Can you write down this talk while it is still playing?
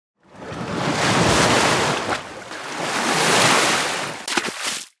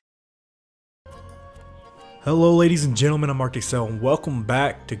Hello ladies and gentlemen, I'm ArcticSail and welcome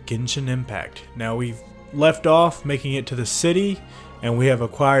back to Genshin Impact. Now we've left off making it to the city and we have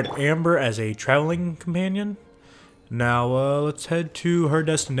acquired Amber as a traveling companion. Now let's head to her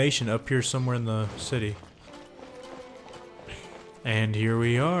destination up here somewhere in the city. And here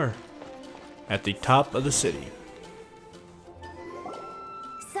we are at the top of the city.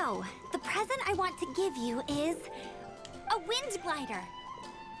 So, the present I want to give you is a wind glider.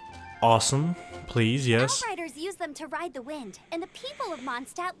 Awesome. Please, yes. Outriders use them to ride the wind, and the people of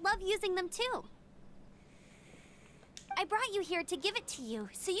Mondstadt love using them too. I brought you here to give it to you,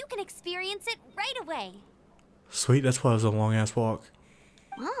 so you can experience it right away. Sweet, that's why it was a long ass walk.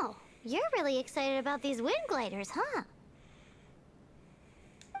 Oh, you're really excited about these wind gliders, huh?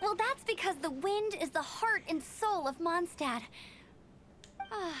 Well, that's because the wind is the heart and soul of Mondstadt.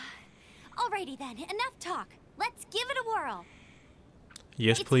 Alrighty then, enough talk. Let's give it a whirl.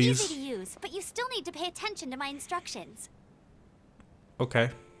 Yes, please. It's easy to use, but you still need to pay attention to my instructions.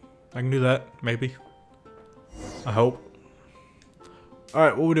 Okay. I can do that, maybe. I hope.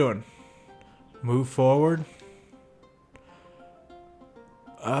 Alright, what we doing? Move forward.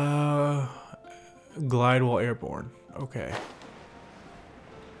 Glide while airborne. Okay.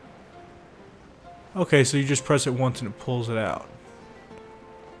 Okay, so you just press it once and it pulls it out.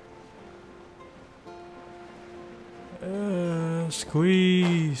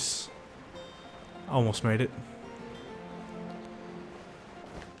 Squeeze. Almost made it.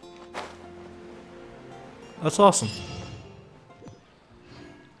 That's awesome.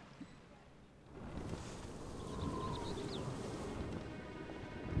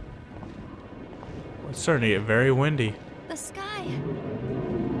 It's starting to get very windy. The sky.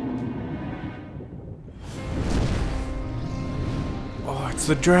 Oh, it's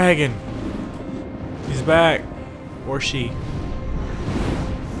the dragon. He's back. Or she.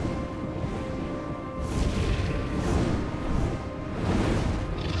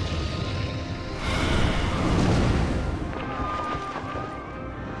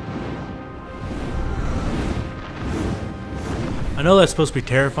 I know that's supposed to be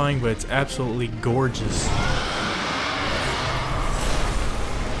terrifying, but it's absolutely gorgeous.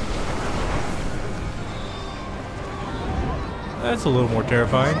 That's a little more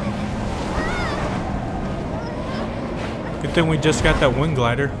terrifying. Good thing we just got that wind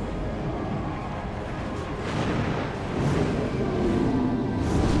glider.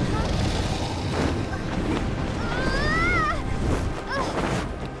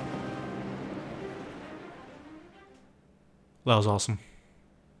 That was awesome.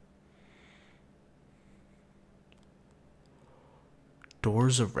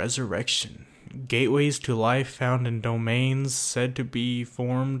 Doors of Resurrection. Gateways to life found in domains said to be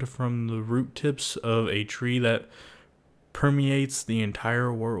formed from the root tips of a tree that permeates the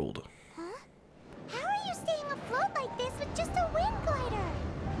entire world. Huh? How are you staying afloat like this with just a wind glider?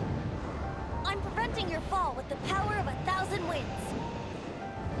 I'm preventing your fall with the power of 1,000 winds.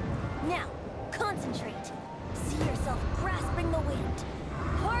 Now, concentrate. See yourself grasping the wind.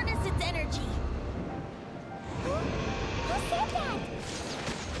 Harness its energy. Who said that?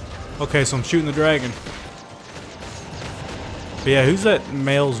 Okay, so I'm shooting the dragon. But yeah, who's that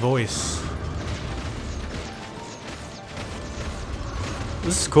male's voice?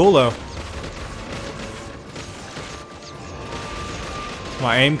 This is cool though.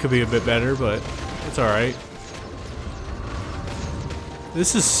 My aim could be a bit better, but it's alright.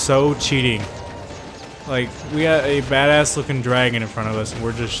 This is so cheating. Like, we got a badass looking dragon in front of us and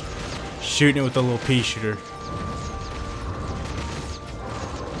we're just shooting it with a little pea shooter.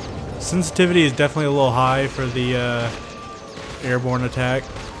 Sensitivity is definitely a little high for the airborne attack.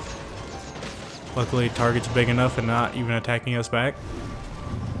 Luckily, target's big enough and not even attacking us back.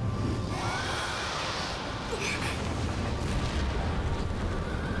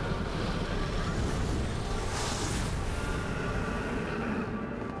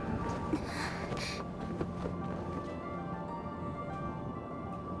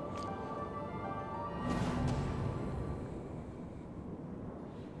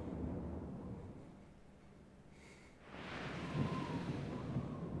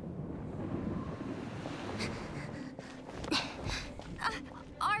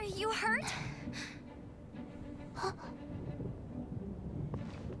 Are you hurt?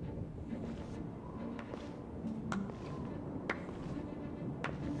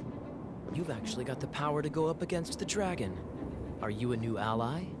 You've actually got the power to go up against the dragon. Are you a new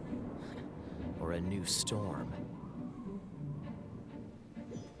ally? Or a new storm?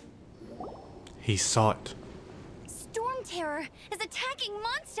 He saw it. StormTerror is attacking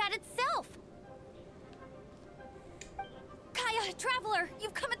Mondstadt itself! Traveler,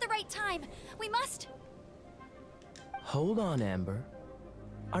 you've come at the right time. We must... Hold on, Amber.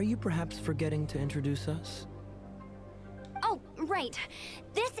 Are you perhaps forgetting to introduce us? Oh, right.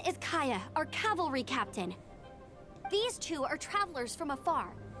 This is Kaya, our cavalry captain. These two are travelers from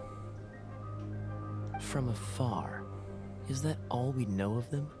afar. From afar. Is that all we know of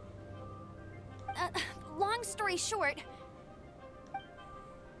them? Long story short,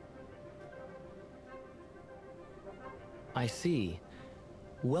 I see.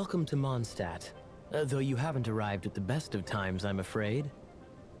 Welcome to Mondstadt. Though you haven't arrived at the best of times, I'm afraid.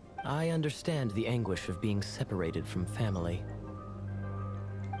 I understand the anguish of being separated from family.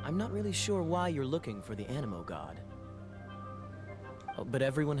 I'm not really sure why you're looking for the Animo God. Oh, but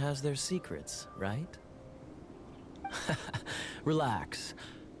everyone has their secrets, right? Relax.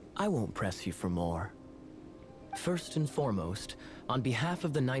 I won't press you for more. First and foremost, on behalf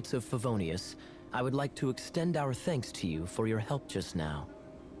of the Knights of Favonius, I would like to extend our thanks to you for your help just now.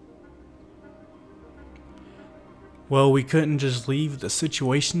 Well, we couldn't just leave the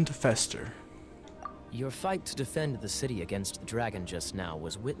situation to fester. Your fight to defend the city against the dragon just now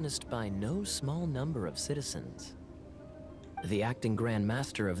was witnessed by no small number of citizens. The acting Grand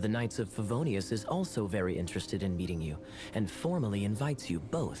Master of the Knights of Favonius is also very interested in meeting you, and formally invites you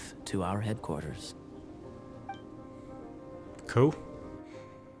both to our headquarters. Cool.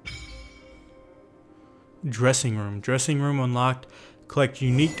 Dressing room. Dressing room unlocked. Collect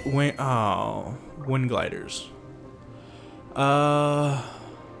unique wind gliders.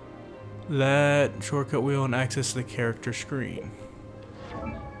 That shortcut wheel and access the character screen.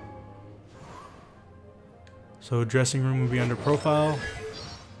 So dressing room will be under profile.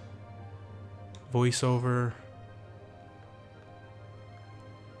 Voiceover.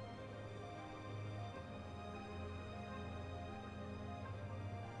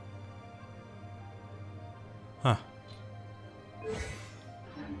 Huh.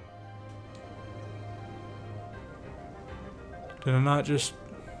 Did I not just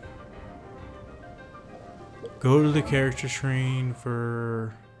go to the character screen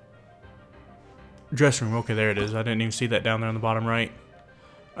for dressing room? Okay, there it is. I didn't even see that down there on the bottom right.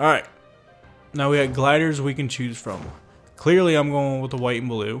 Alright. Now we got gliders we can choose from. Clearly I'm going with the white and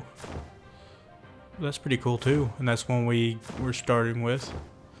blue. That's pretty cool too. And that's one we're starting with.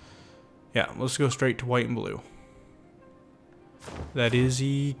 Yeah, let's go straight to white and blue. That is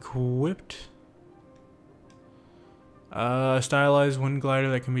equipped. Stylized wind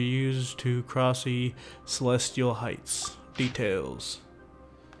glider that can be used to cross the celestial heights. Details.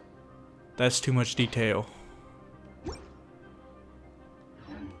 That's too much detail.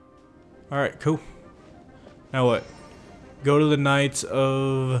 Alright, cool. Now what? Go to the Knights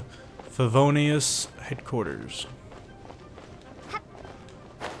of Favonius headquarters.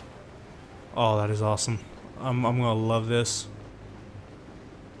 Oh, that is awesome. I'm gonna love this.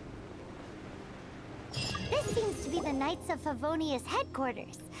 this seems to be the Knights of Favonius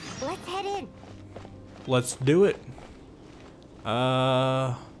headquarters. Let's head in. Let's do it.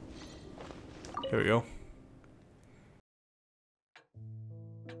 Here we go.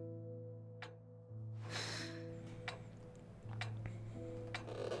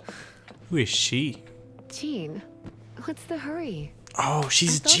 Who is she? Jean, what's the hurry? Oh,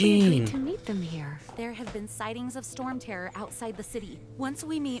 she's I thought we agreed Jean. to meet them here. There have been sightings of StormTerror outside the city. Once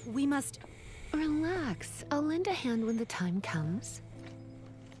we meet, we must... Relax. I'll lend a hand when the time comes.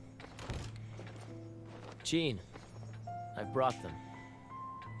 Jean, I brought them.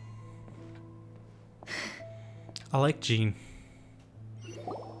 I like Jean.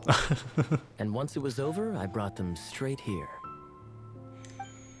 And once it was over, I brought them straight here.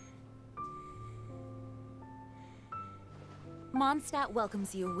 Mondstadt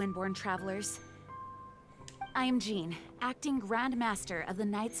welcomes you, Windborn travelers. I am Jean, acting Grand Master of the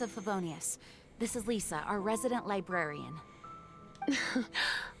Knights of Favonius. This is Lisa, our resident librarian.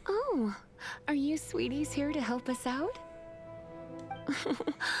 Oh, are you sweeties here to help us out?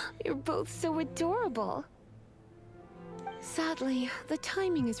 You're both so adorable. Sadly, the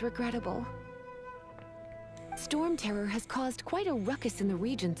timing is regrettable. StormTerror has caused quite a ruckus in the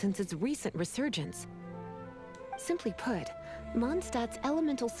region since its recent resurgence. Simply put, Mondstadt's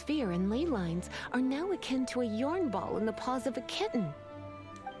elemental sphere and ley lines are now akin to a yarn ball in the paws of a kitten.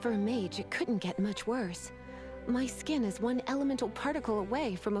 For a mage, it couldn't get much worse. My skin is one elemental particle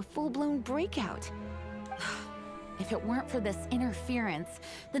away from a full-blown breakout. If it weren't for this interference,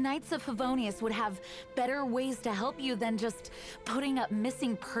 the Knights of Favonius would have better ways to help you than just putting up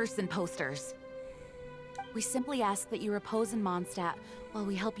missing person posters. We simply ask that you repose in Mondstadt while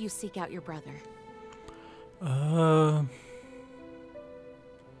we help you seek out your brother. I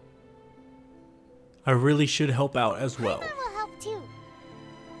really should help out as well. Paimon will help too.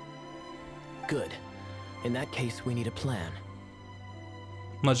 Good. In that case, we need a plan.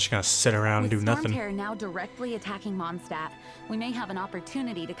 I'm not just gonna sit around and do With nothing. StormTerror now directly attacking Mondstadt, we may have an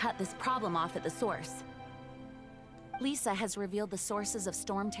opportunity to cut this problem off at the source. Lisa has revealed the sources of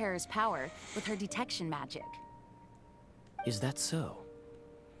StormTerror's power with her detection magic. Is that so?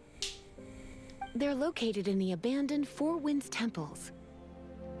 They're located in the abandoned Four Winds temples.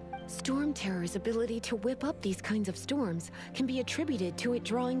 StormTerror's ability to whip up these kinds of storms can be attributed to it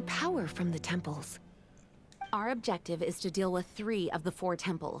drawing power from the temples. Our objective is to deal with 3 of the 4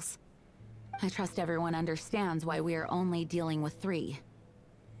 temples. I trust everyone understands why we are only dealing with 3.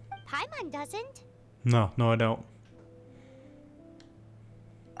 Paimon doesn't. No, I don't.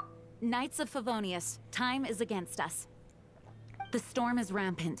 Knights of Favonius, time is against us. The storm is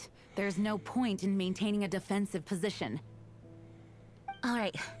rampant. There's no point in maintaining a defensive position. All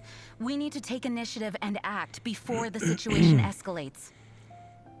right, we need to take initiative and act before the situation escalates.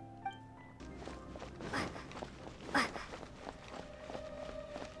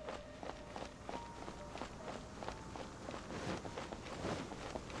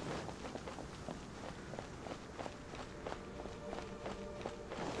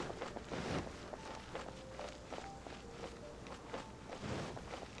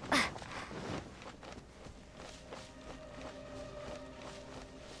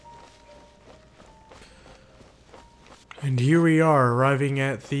 And here we are, arriving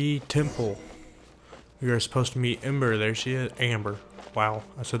at the temple. We are supposed to meet Ember. There she is. Amber. Wow,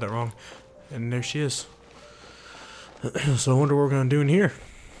 I said that wrong. And there she is. So I wonder what we're going to do in here.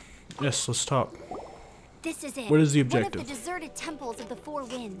 Yes, let's talk. This is it. What is the objective? One of the deserted temples of the Four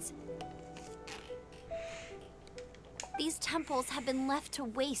Winds. These temples have been left to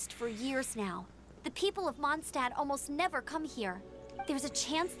waste for years now. The people of Mondstadt almost never come here. There's a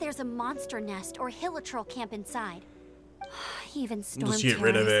chance there's a monster nest or hilitrol camp inside. Even Let's get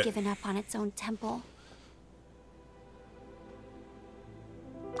rid StormTerror of has it. given up on its own temple.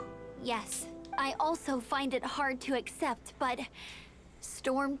 Yes, I also find it hard to accept, but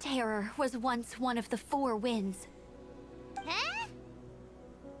StormTerror was once one of the Four Winds. Huh?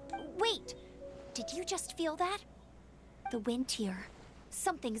 Wait, did you just feel that? The wind here.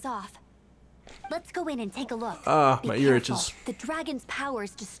 Something's off. Let's go in and take a look. Ah, Be my ear careful. itches. The dragon's power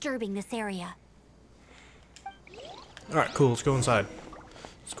is disturbing this area. Alright, cool. Let's go inside.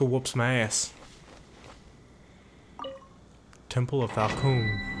 Let's go whoop some ass. Temple of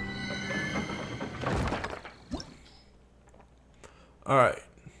Falcon. Alright.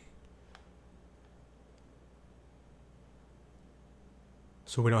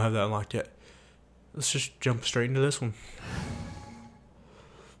 So we don't have that unlocked yet. Let's just jump straight into this one.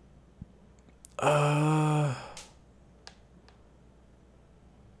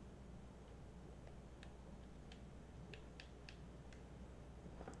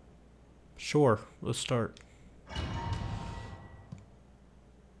 Sure, let's start.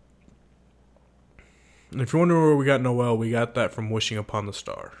 And if you're wondering where we got Noelle, we got that from Wishing Upon the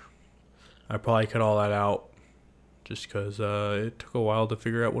Star. I probably cut all that out just because it took a while to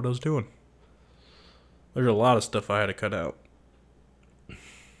figure out what I was doing. There's a lot of stuff I had to cut out.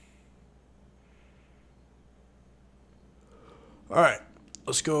 Alright,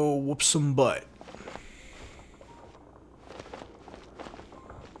 let's go whoop some butt.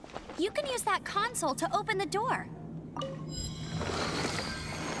 You can use that console to open the door.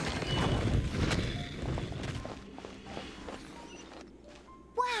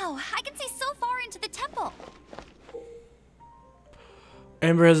 Wow, I can see so far into the temple.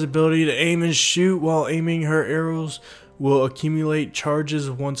 Amber has the ability to aim and shoot. While aiming, her arrows will accumulate charges.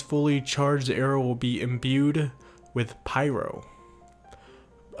 Once fully charged, the arrow will be imbued with pyro.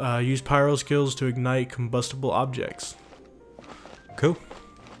 Use pyro skills to ignite combustible objects. Cool.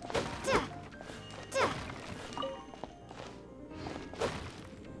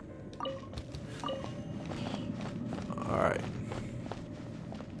 Alright.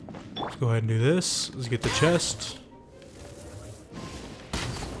 Let's go ahead and do this. Let's get the chest.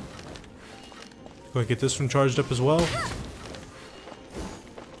 Go ahead and get this one charged up as well.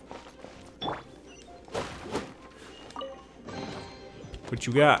 What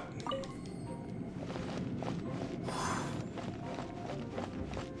you got?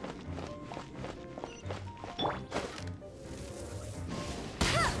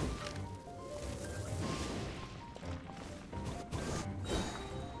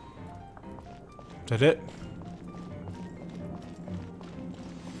 Is that it?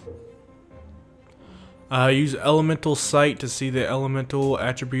 Use elemental sight to see the elemental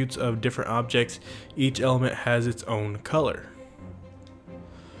attributes of different objects. Each element has its own color.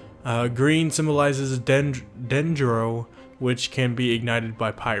 Green symbolizes dendro, which can be ignited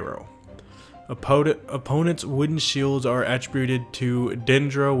by pyro. Opponents' wooden shields are attributed to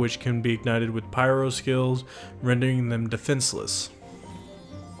Dendra, which can be ignited with pyro skills, rendering them defenseless.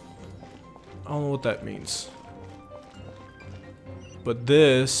 I don't know what that means. But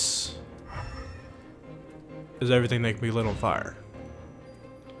this is everything that can be lit on fire.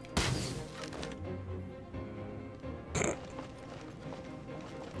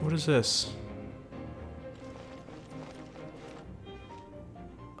 What is this?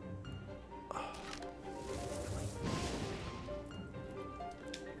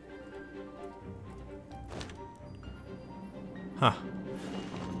 Huh.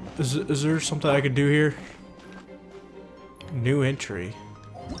 Is there something I could do here? New entry.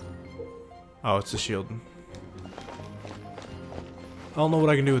 Oh, it's a shield. I don't know what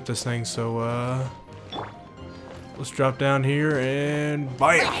I can do with this thing, so let's drop down here and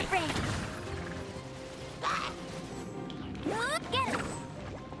bam!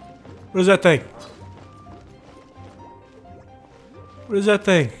 What is that thing? What is that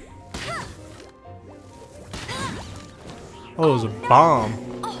thing? Oh, it was a bomb.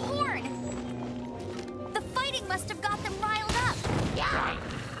 A horn! The fighting must have got them riled up.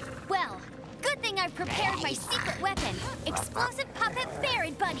 Well, good thing I've prepared my secret weapon, explosive puppet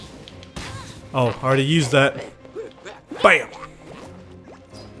Buried Bunny. Oh, I already used that. Bam!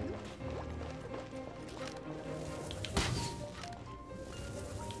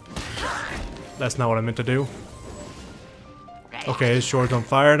 That's not what I meant to do. Okay, his sword's on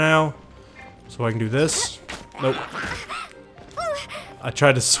fire now. So I can do this. Nope. I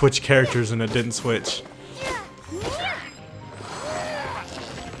tried to switch characters and it didn't switch.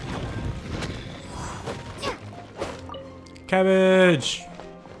 Cabbage!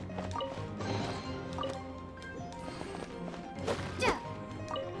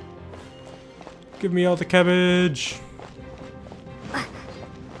 Give me all the cabbage!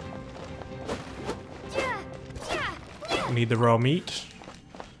 I need the raw meat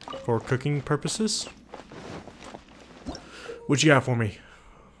for cooking purposes. What you got for me?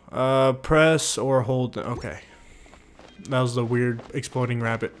 Press or hold. Okay. That was the weird exploding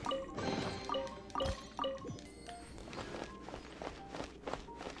rabbit.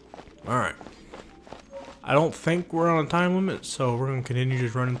 Alright. I don't think we're on a time limit, so we're going to continue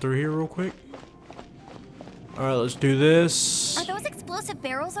just running through here real quick. Alright, let's do this. Are those explosive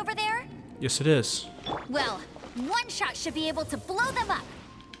barrels over there? Yes, it is. Well, one shot should be able to blow them up.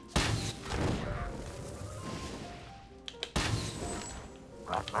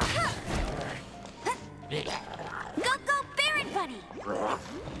 Go, Baron Bunny!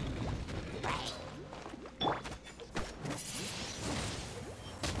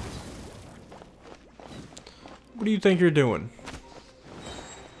 What do you think you're doing?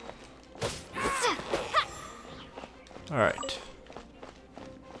 Alright.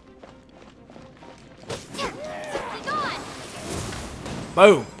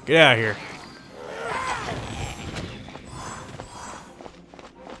 Boom! Get out of here.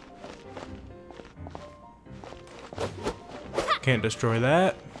 Can't destroy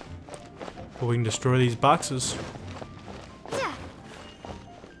that. But we can destroy these boxes.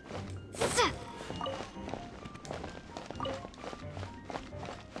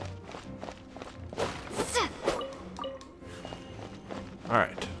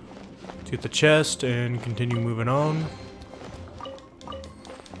 Alright. Let's get the chest and continue moving on.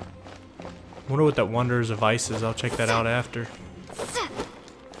 Wonder what that Wonders of Ice is. I'll check that out after.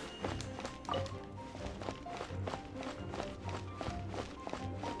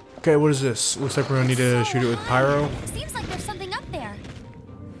 Okay, what is this? Looks like we're gonna need to shoot it with pyro. Seems like there's something up there.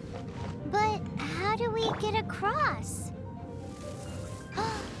 But how do we get across?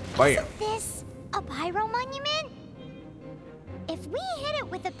 Bam! Isn't this a pyro monument? If we hit it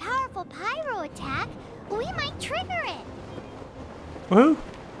with a powerful pyro attack, we might trigger it. Woohoo!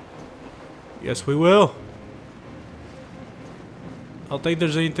 Yes, we will. I don't think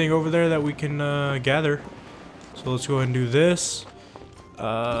there's anything over there that we can gather. So let's go ahead and do this.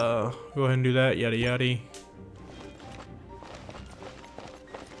 Go ahead and do that. Yada yada.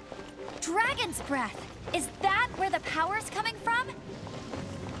 Dragon's breath. Is that where the power's coming from?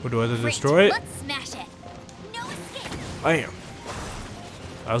 What do I have to destroy it? Let's smash it. No escape. Bam!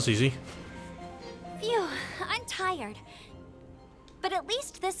 That was easy. Phew, I'm tired. But at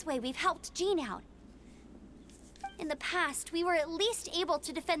least this way we've helped Jean out. In the past, we were at least able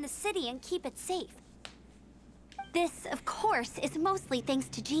to defend the city and keep it safe. This, of course, is mostly thanks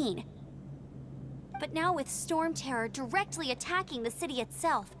to Jean. But now with StormTerror directly attacking the city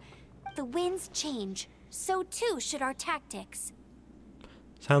itself, the winds change. So too should our tactics.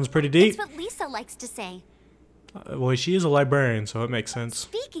 Sounds pretty deep. That's what Lisa likes to say. Well, she is a librarian, so it makes sense.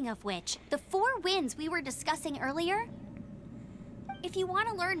 Speaking of which, the 4 winds we were discussing earlier, if you want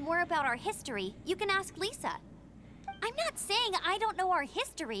to learn more about our history, you can ask Lisa. I'm not saying I don't know our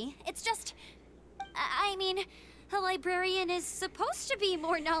history, it's just... I mean, a librarian is supposed to be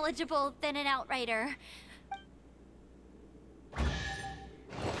more knowledgeable than an outrider.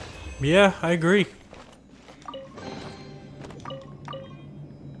 Yeah, I agree.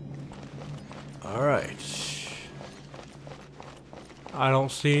 Alright. I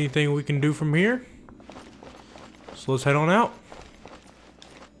don't see anything we can do from here. So let's head on out.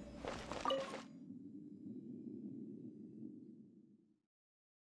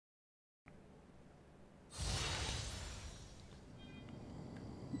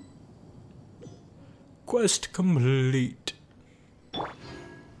 Quest complete.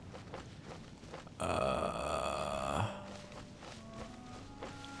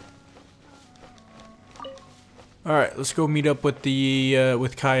 All right, let's go meet up with the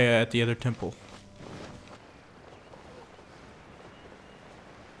with Kaya at the other temple.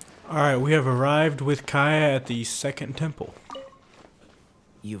 All right, we have arrived with Kaya at the second temple.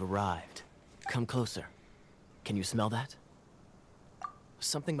 You've arrived. Come closer. Can you smell that?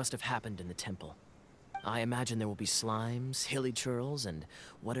 Something must have happened in the temple. I imagine there will be slimes, hilly churls, and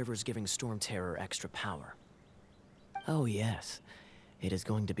whatever's giving StormTerror extra power. Oh yes, it is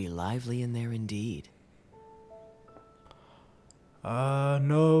going to be lively in there indeed.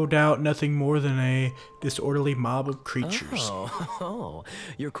 No doubt nothing more than a disorderly mob of creatures. Oh,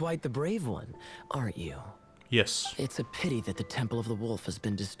 you're quite the brave one, aren't you? Yes. It's a pity that the Temple of the Wolf has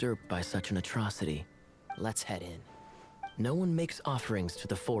been disturbed by such an atrocity. Let's head in. No one makes offerings to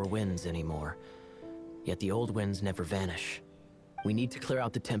the 4 winds anymore. Yet the old winds never vanish. We need to clear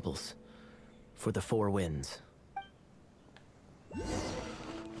out the temples for the 4 winds.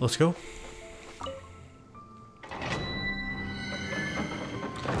 Let's go.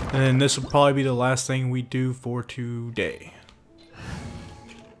 And then this will probably be the last thing we do for today.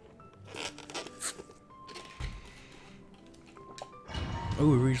 Oh,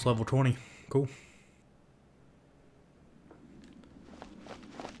 we reached level 20. Cool.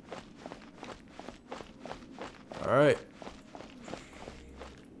 Alright.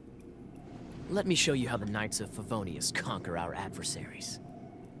 Let me show you how the Knights of Favonius conquer our adversaries.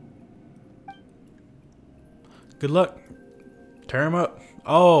 Good luck. Tear him up.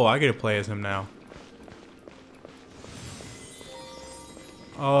 Oh, I get to play as him now.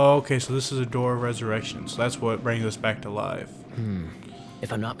 Oh, okay, so this is a door of resurrection. So that's what brings us back to life.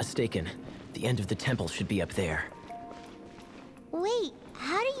 If I'm not mistaken, the end of the temple should be up there. Wait,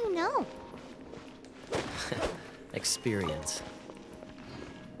 how do you know? Experience.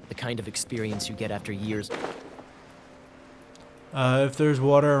 The kind of experience you get after years. If there's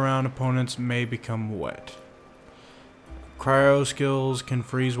water around, opponents may become wet. Cryo skills can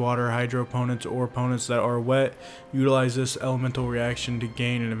freeze water. Hydro opponents or opponents that are wet utilize this elemental reaction to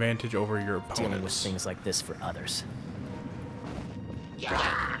gain an advantage over your opponents. Dealing with things like this for others.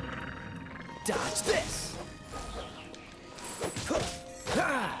 Dodge this!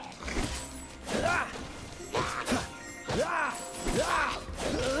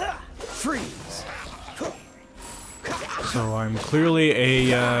 Freeze! So I'm clearly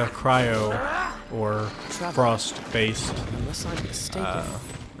a cryo or frost-based Unless I'm mistaken,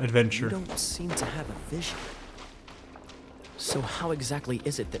 you adventure. don't seem to have a vision. So how exactly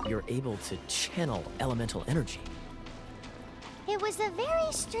is it that you're able to channel elemental energy? It was a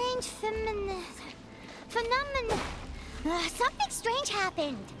very strange phenomenon. Something strange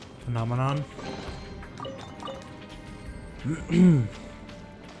happened. Phenomenon.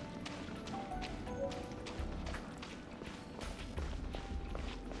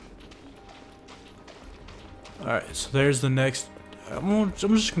 Alright, so there's the next... I'm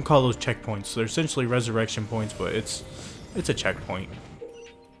just gonna call those checkpoints. They're essentially resurrection points, but it's a checkpoint.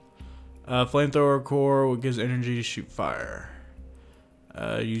 Flamethrower core, what gives energy to shoot fire.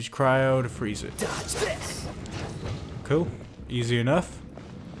 Use cryo to freeze it. Dodge this! Cool. Easy enough.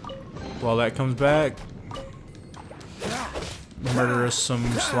 While that comes back, murder us some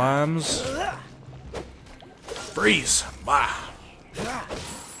slimes. Freeze! Bah!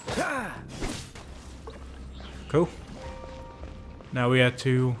 Cool. Now we have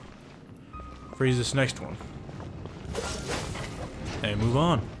to freeze this next one. And move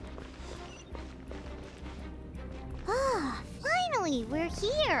on. Ah, finally, we're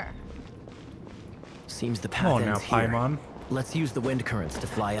here. Seems the path Come on now, ends here. Paimon. Let's use the wind currents to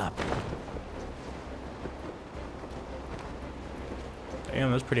fly up.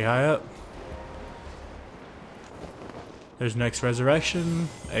 Damn, that's pretty high up. There's next resurrection,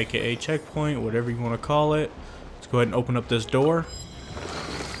 aka checkpoint, whatever you want to call it. Let's go ahead and open up this door.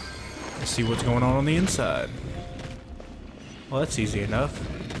 Let's see what's going on the inside. Well, that's easy enough.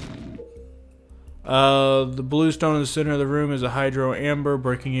 The blue stone in the center of the room is a hydro amber.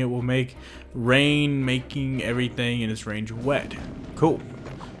 Breaking it will make rain, making everything in its range wet. Cool.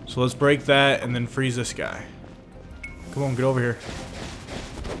 So let's break that and then freeze this guy. Come on, get over here.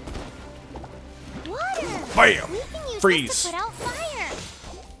 Water! Bam! We can use Freeze! this to put out fire.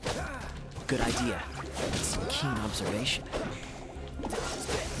 Good idea. It's a keen observation.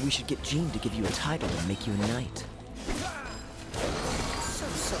 We should get Jean to give you a title and make you a knight.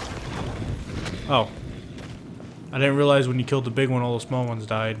 Oh. I didn't realize when you killed the big one, all the small ones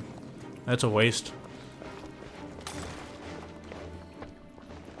died. That's a waste.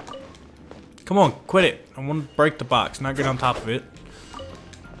 Come on, quit it. I want to break the box, not get on top of it.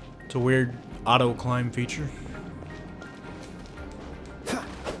 It's a weird auto climb feature.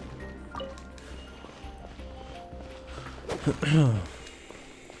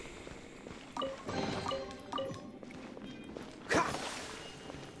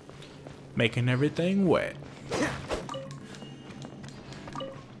 Making everything wet.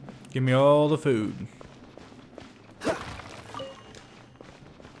 Give me all the food.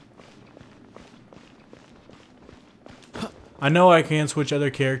 I know I can switch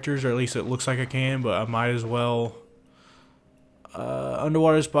other characters, or at least it looks like I can, but I might as well.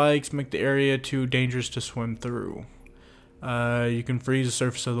 Underwater spikes make the area too dangerous to swim through. You can freeze the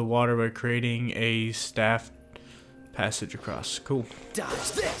surface of the water by creating a staff passage across. Cool.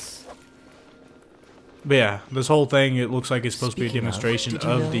 Dodge this! But yeah, this whole thing, it looks like it's supposed to be a Speaking of, demonstration did you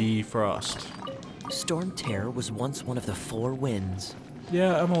of know? the frost. StormTerror was once one of the 4 winds.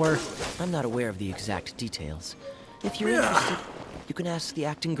 Yeah, I'm aware. I'm not aware of the exact details. If you're interested, you can ask the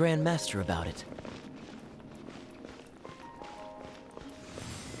acting Grand Master about it.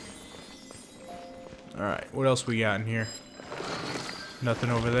 Alright, what else we got in here? Nothing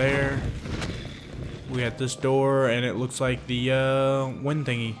over there. We got this door, and it looks like the wind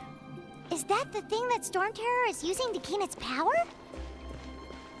thingy. Is that the thing that StormTerror is using to gain its power?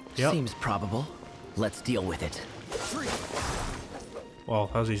 Yep. Seems probable. Let's deal with it. Well,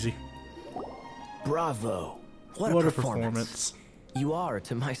 that was easy. Bravo! What What a a performance. You are,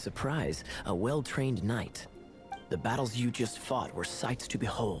 to my surprise, a well-trained knight. The battles you just fought were sights to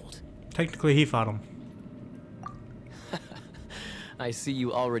behold. Technically, he fought him. I see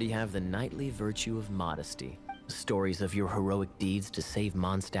you already have the knightly virtue of modesty. Stories of your heroic deeds to save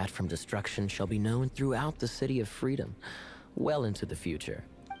Mondstadt from destruction shall be known throughout the City of Freedom, well into the future.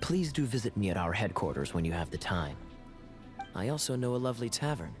 Please do visit me at our headquarters when you have the time. I also know a lovely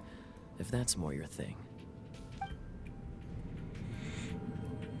tavern, if that's more your thing.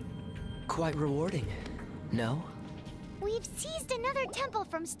 Quite rewarding, no? We've seized another temple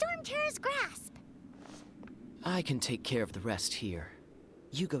from StormTerror's grasp. I can take care of the rest here.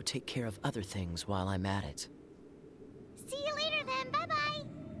 You go take care of other things while I'm at it. See you later then, bye-bye.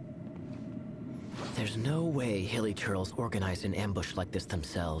 There's no way Hilly Turtles organized an ambush like this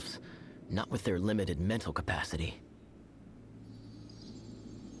themselves. Not with their limited mental capacity.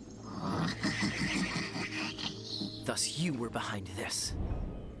 Thus you were behind this.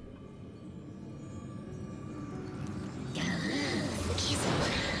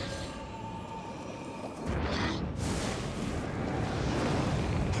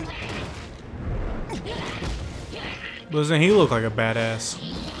 Doesn't he look like a badass?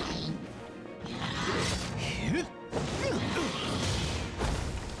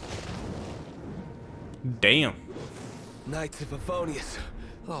 Damn. Knights of Favonius,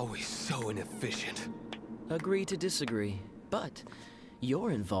 always so inefficient. Agree to disagree, but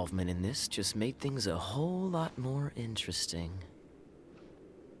your involvement in this just made things a whole lot more interesting.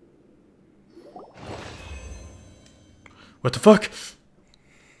 What the fuck?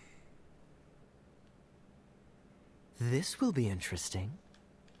 This will be interesting.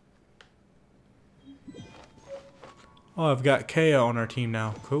 Oh, I've got Kea on our team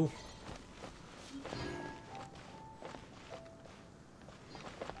now. Cool.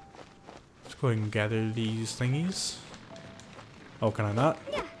 Let's go ahead and gather these thingies. Oh, can I not?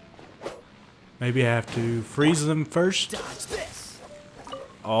 Maybe I have to freeze them first. Dodge this!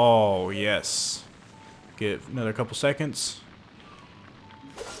 Oh, yes. Give another couple seconds.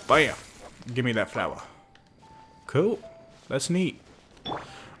 Bam! Give me that flower. Cool. That's neat.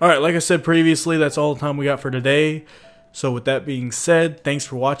 Alright, like I said previously, that's all the time we got for today. So with that being said, thanks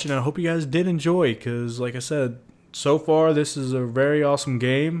for watching. I hope you guys did enjoy, because like I said, so far this is a very awesome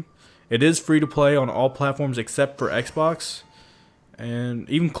game. It is free to play on all platforms except for Xbox, and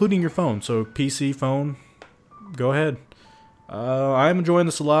even including your phone. So PC, phone, go ahead. I'm enjoying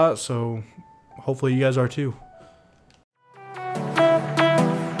this a lot, so hopefully you guys are too.